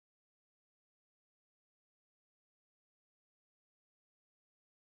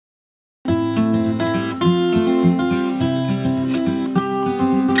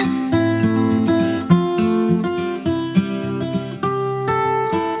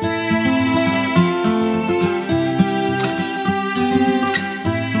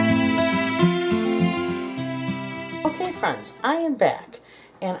friends, I am back,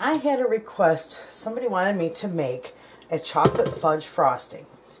 and I had a request. Somebody wanted me to make a chocolate fudge frosting,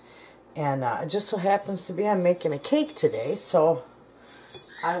 and it just so happens to be I'm making a cake today, so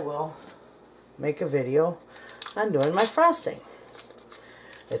I will make a video on doing my frosting.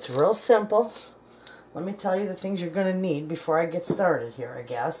 It's real simple. Let me tell you the things you're going to need before I get started here, I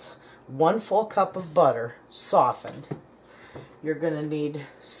guess. 1 full cup of butter, softened. You're going to need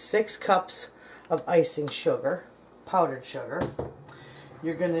 6 cups of icing sugar, powdered sugar.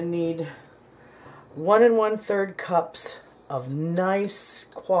 You're going to need 1 1/3 cups of nice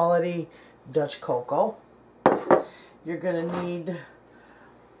quality Dutch cocoa. You're going to need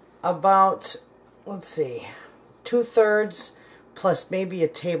about, let's see, 2/3 plus maybe a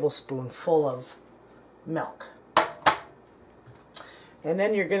tablespoon full of milk. And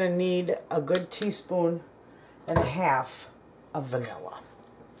then you're going to need a good teaspoon and a half of vanilla.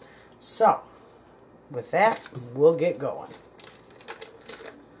 So, with that, we'll get going.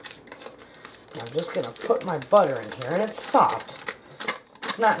 I'm just going to put my butter in here, and it's soft.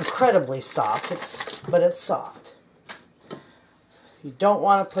 It's not incredibly soft, but it's soft. You don't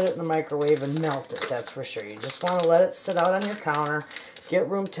want to put it in the microwave and melt it, that's for sure. You just want to let it sit out on your counter, get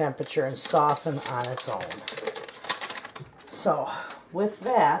room temperature, and soften on its own. So, with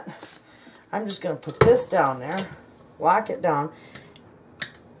that, I'm just going to put this down there, lock it down,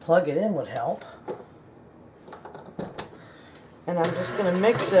 plug it in would help. And I'm just going to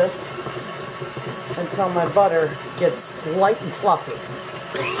mix this until my butter gets light and fluffy.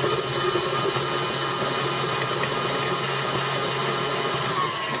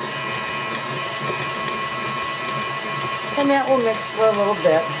 And that will mix for a little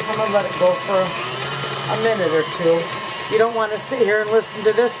bit. I'm going to let it go for a minute or two. You don't want to sit here and listen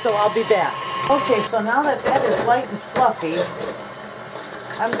to this, so I'll be back. Okay, so now that that is light and fluffy,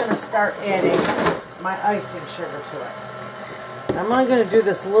 I'm going to start adding my icing sugar to it. I'm only going to do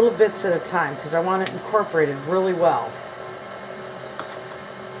this little bits at a time because I want it incorporated really well.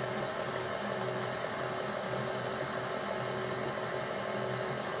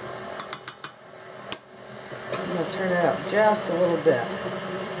 I'm going to turn it up just a little bit.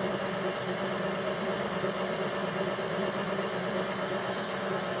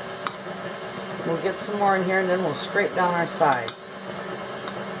 We'll get some more in here and then we'll scrape down our sides.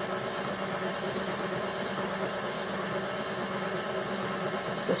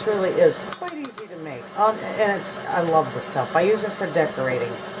 This really is quite easy to make. And I love this stuff. I use it for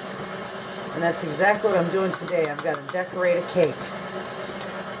decorating. And that's exactly what I'm doing today. I've got to decorate a cake.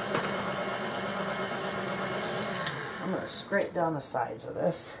 I'm going to scrape down the sides of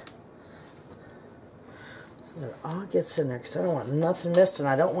this so that it all gets in there, because I don't want nothing missed, and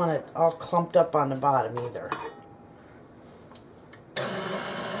I don't want it all clumped up on the bottom either.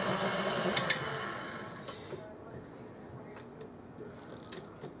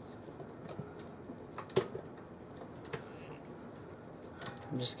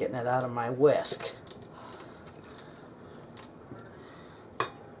 I'm just getting it out of my whisk.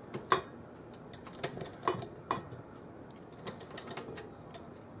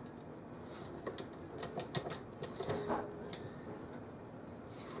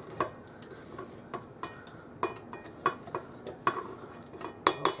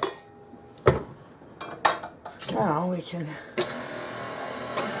 Now we can,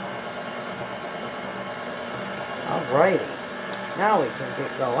 alrighty, now we can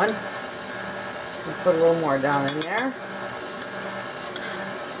get going. We'll put a little more down in there.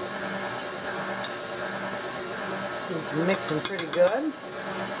 It's mixing pretty good.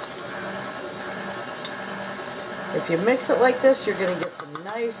 If you mix it like this, you're going to get some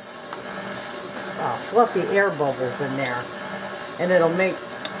nice fluffy air bubbles in there, and it'll make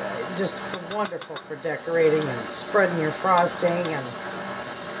just wonderful for decorating and spreading your frosting. And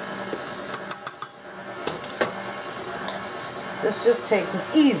this just takes,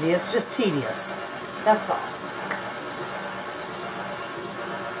 it's easy, it's just tedious. That's all.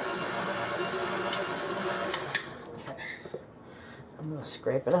 Okay. I'm going to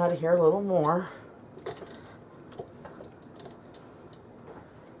scrape it out of here a little more.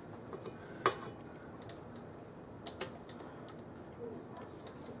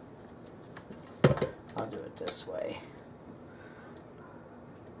 I'll do it this way.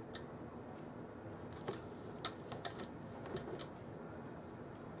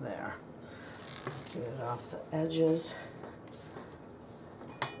 There. Get it off the edges.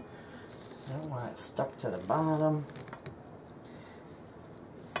 I don't want it stuck to the bottom.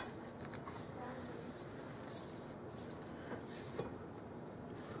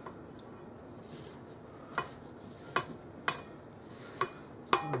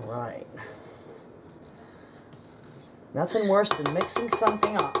 All right. Nothing worse than mixing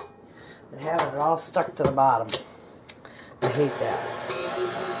something up and having it all stuck to the bottom. I hate that.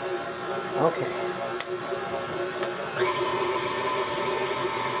 Okay.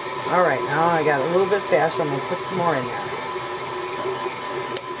 Alright, now I got a little bit faster. I'm going to put some more in there.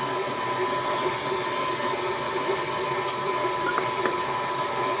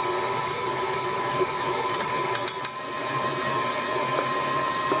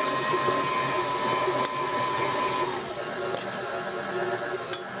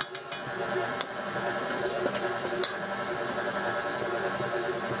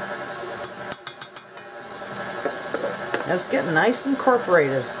 It's getting nice and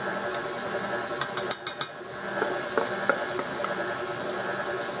incorporated.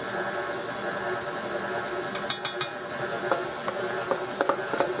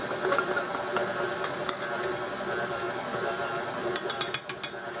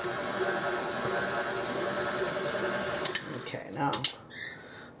 Okay, now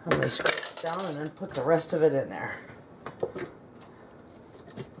I'm going to scrape it down and then put the rest of it in there.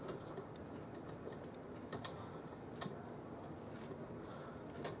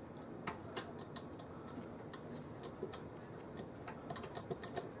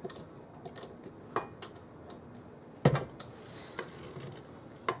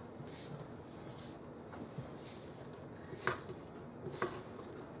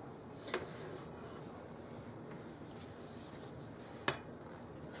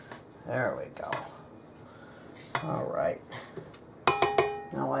 There we go. Alright.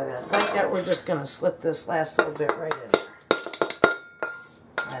 Now while that's like that, we're just going to slip this last little bit right in there.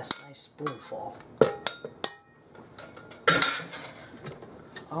 Last nice spoonful.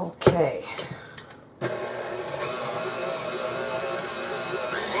 Okay. Get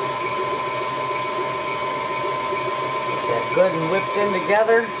that good and whipped in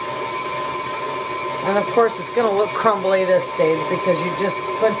together. And of course it's going to look crumbly this stage because you just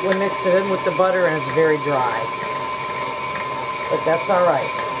simply mixed it in with the butter and it's very dry. But that's alright.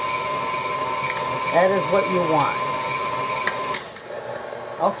 That is what you want.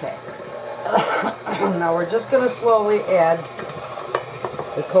 Okay. Now we're just going to slowly add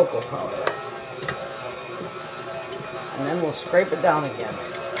the cocoa powder. And then we'll scrape it down again.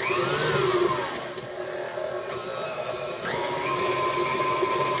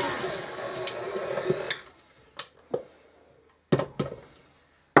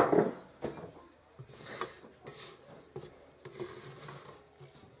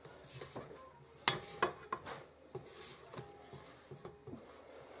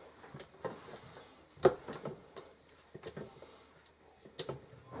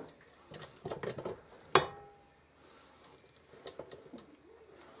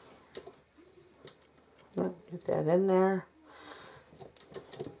 Get that in there.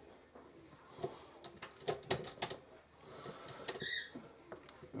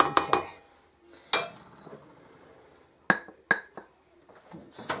 Okay.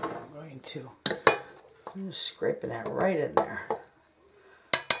 Let's see, I'm just scraping that right in there.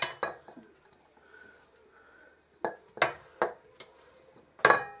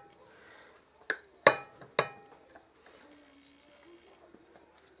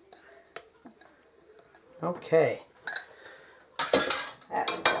 Okay,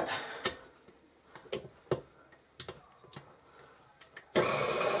 that's good.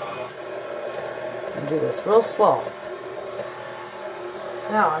 And do this real slow.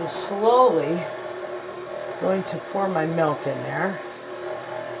 Now I'm slowly going to pour my milk in there.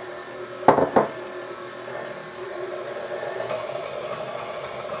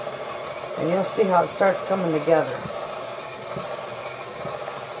 And you'll see how it starts coming together.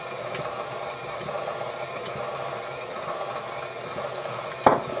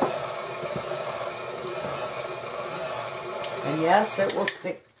 And yes, it will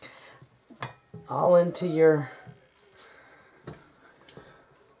stick all into your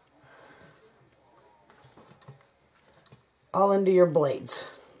blades.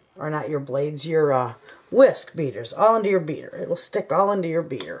 Or not your blades, your whisk beaters. All into your beater. It will stick all into your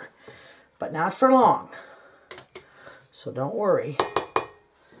beater. But not for long. So don't worry.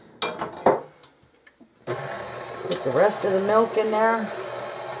 Put the rest of the milk in there.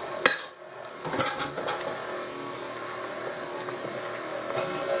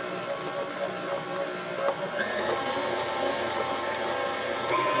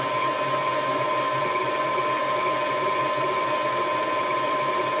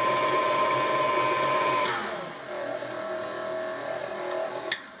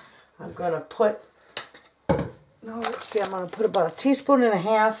 I'm going to put, no, let's see, I'm going to put about 1.5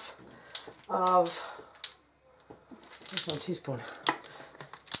 teaspoons of, where's my teaspoon,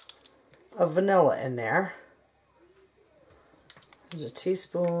 of vanilla in there. There's a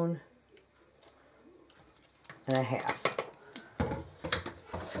teaspoon and a half.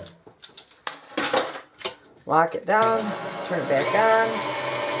 Lock it down, turn it back on,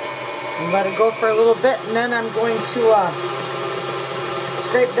 and let it go for a little bit, and then I'm going to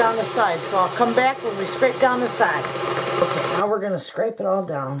scrape down the sides. So I'll come back when we scrape down the sides. Okay, now we're going to scrape it all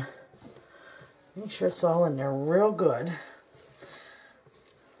down. Make sure it's all in there real good.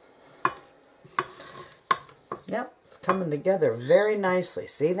 Yep, it's coming together very nicely.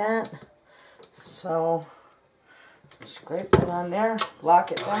 See that? So, scrape it on there,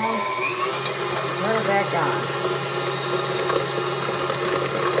 lock it down, turn it back on.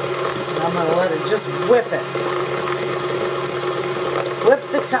 And I'm going to let it just whip it. Whip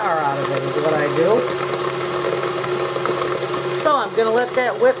the tar out of it is what I do. So I'm going to let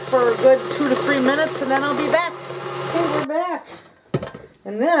that whip for a good 2 to 3 minutes and then I'll be back. Okay, we're back.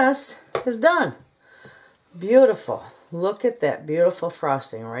 And this is done. Beautiful. Look at that beautiful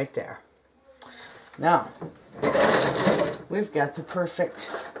frosting right there. Now, we've got the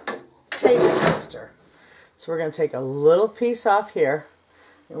perfect taste tester. So we're going to take a little piece off here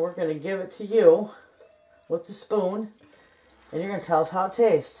and we're going to give it to you with the spoon. And you're going to tell us how it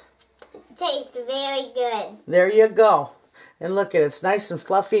tastes. It tastes very good. There you go. And look at it. It's nice and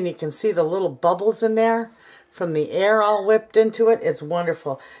fluffy and you can see the little bubbles in there from the air all whipped into it. It's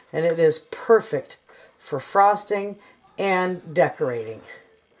wonderful. And it is perfect for frosting and decorating.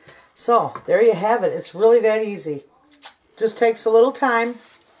 So, there you have it. It's really that easy. Just takes a little time,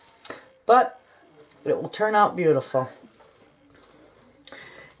 but it will turn out beautiful.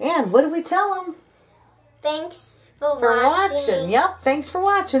 And what did we tell them? Thanks for watching. Yep, thanks for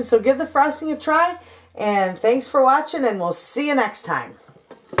watching. So give the frosting a try, and thanks for watching, and we'll see you next time.